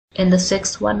In the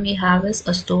sixth one we have is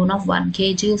a stone of 1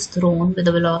 kg is thrown with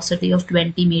a velocity of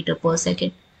 20 meter per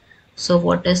second. So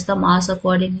what is the mass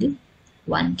accordingly?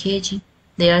 1 kg.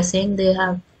 They are saying they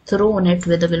have thrown it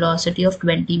with a velocity of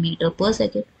 20 meter per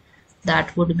second.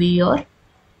 That would be your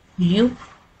U.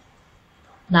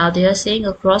 Now they are saying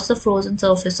across the frozen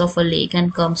surface of a lake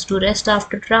and comes to rest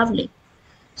after traveling.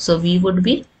 So V would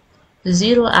be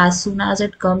 0. As soon as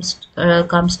it comes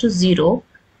to 0,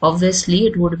 obviously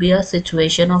it would be a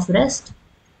situation of rest,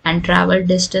 and travel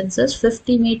distance is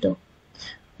 50 meter.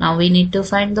 Now we need to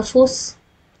find the force.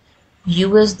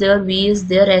 U is there, V is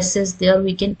there, S is there.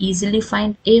 We can easily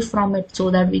find A from it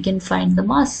so that we can find the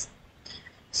mass.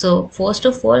 So first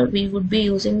of all, we would be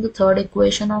using the third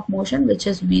equation of motion, which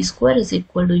is V square is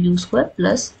equal to U square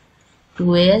plus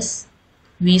 2AS.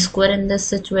 V square in this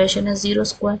situation is 0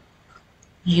 square.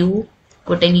 U,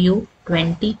 putting U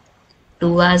 20,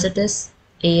 2 as it is,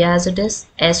 A as it is,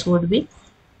 S would be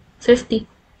 50.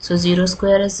 So 0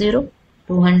 square is 0,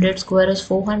 200 square is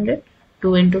 400,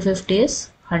 2 into 50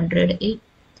 is 100A.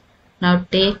 Now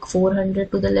take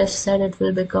 400 to the left side, it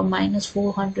will become minus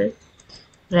 400.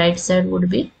 Right side would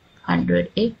be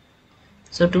 100A.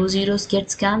 So 2 zeros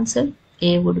gets cancelled.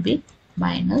 A would be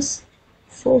minus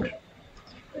 4,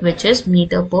 which is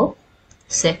meter per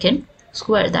second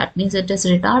square. That means it is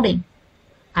retarding.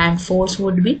 And force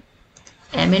would be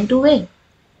M into A.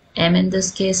 M in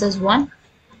this case is 1.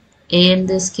 A in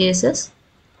this case is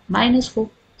minus 4.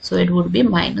 So it would be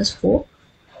minus 4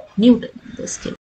 Newton in this case.